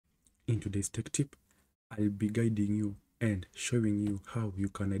In today's tech tip, I'll be guiding you and showing you how you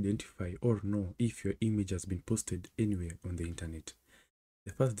can identify or know if your image has been posted anywhere on the internet.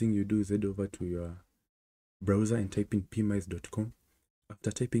 The first thing you do is head over to your browser and type in pmice.com.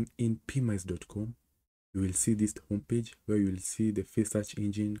 After typing in pmice.com, you will see this homepage where you will see the face search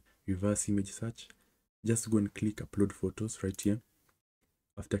engine, reverse image search. Just go and click upload photos right here.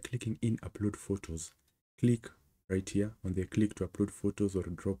 After clicking in upload photos, click right here on the click to upload photos or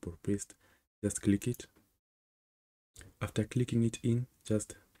drop or paste. Just click it. After clicking it in,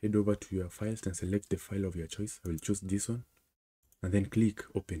 just head over to your files and select the file of your choice. I will choose this one and then click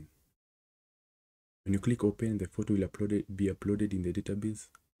open. When you click open, the photo will be uploaded in the database.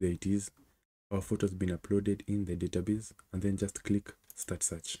 There it is. Our photo has been uploaded in the database, and then just click start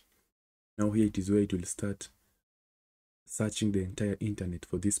search. Now here it is where it will start searching the entire internet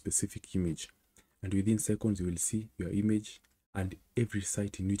for this specific image, and within seconds you will see your image and every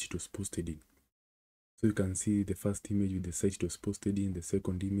site in which it was posted in. So you can see the first image with the site it was posted in, the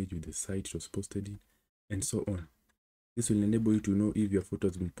second image with the site it was posted in, and so on. This will enable you to know if your photo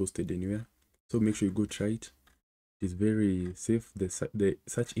has been posted anywhere. So make sure you go try it. It is very safe. The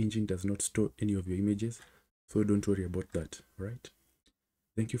search engine does not store any of your images, so don't worry about that. Right?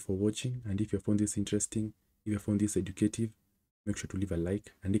 Thank you for watching, and if you found this interesting, if you found this educative, make sure to leave a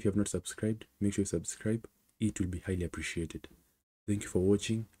like, and if you have not subscribed, make sure you subscribe. It will be highly appreciated. Thank you for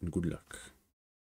watching, and good luck.